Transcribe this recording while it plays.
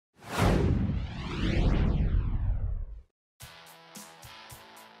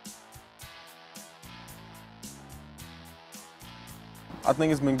I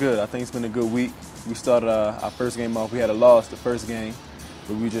think it's been good. I think it's been a good week. We started our first game off. We had a loss the first game,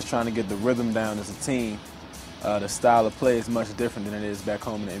 but we were just trying to get the rhythm down as a team. The style of play is much different than it is back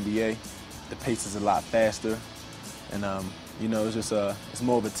home in the NBA. The pace is a lot faster, and you know, it's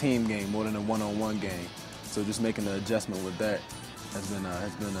more of a team game more than a one-on-one game. So just making the adjustment with that has been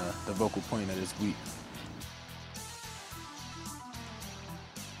the vocal point of this week.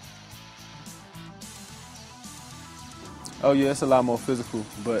 Oh yeah, it's a lot more physical,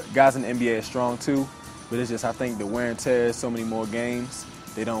 but guys in the NBA are strong too. But it's just, I think the wear and tear is so many more games.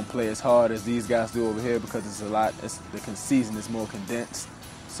 They don't play as hard as these guys do over here because the season is more condensed.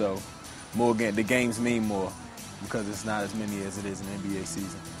 So the games mean more because it's not as many as it is in the NBA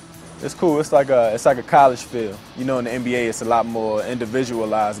season. It's cool. It's like a college feel. You know, in the NBA, it's a lot more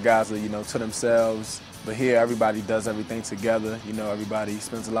individualized. Guys are, you know, to themselves. But here, everybody does everything together. You know, everybody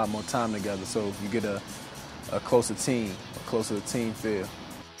spends a lot more time together. So you get a closer team feel.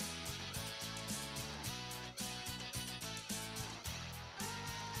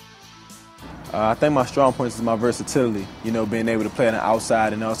 I think my strong points is my versatility, you know, being able to play on the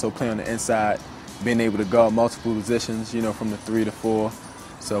outside and also play on the inside, being able to guard multiple positions, you know, from the 3 to 4.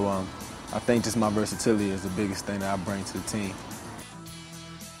 So I think just my versatility is the biggest thing that I bring to the team.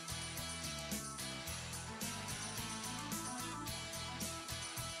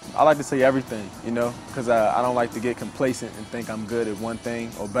 I like to say everything, you know, because I don't like to get complacent and think I'm good at one thing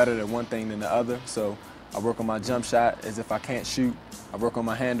or better at one thing than the other. So I work on my jump shot as if I can't shoot. I work on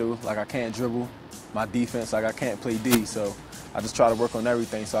my handle like I can't dribble. My defense like I can't play D. So I just try to work on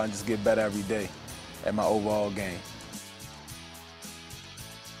everything so I can just get better every day at my overall game.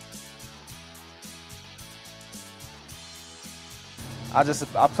 I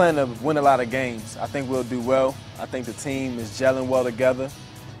plan to win a lot of games. I think we'll do well. I think the team is gelling well together.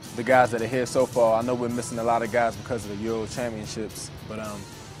 The guys that are here so far, I know we're missing a lot of guys because of the Euro championships, but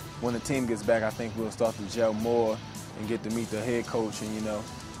when the team gets back, I think we'll start to gel more and get to meet the head coach and, you know,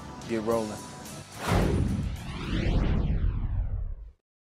 get rolling.